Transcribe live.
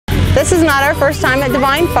This is not our first time at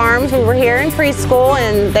Divine Farms. We were here in preschool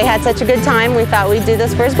and they had such a good time. We thought we'd do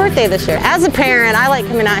this for his birthday this year. As a parent, I like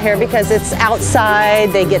coming out here because it's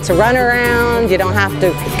outside. They get to run around. You don't have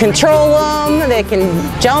to control them. They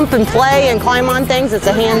can jump and play and climb on things. It's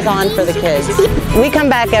a hands-on for the kids. We come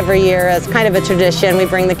back every year as kind of a tradition. We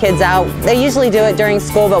bring the kids out. They usually do it during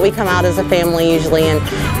school, but we come out as a family usually and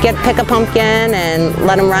pick a pumpkin and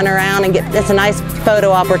let them run around and it's a nice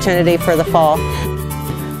photo opportunity for the fall.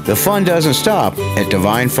 The fun doesn't stop at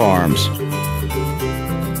Divine Farms.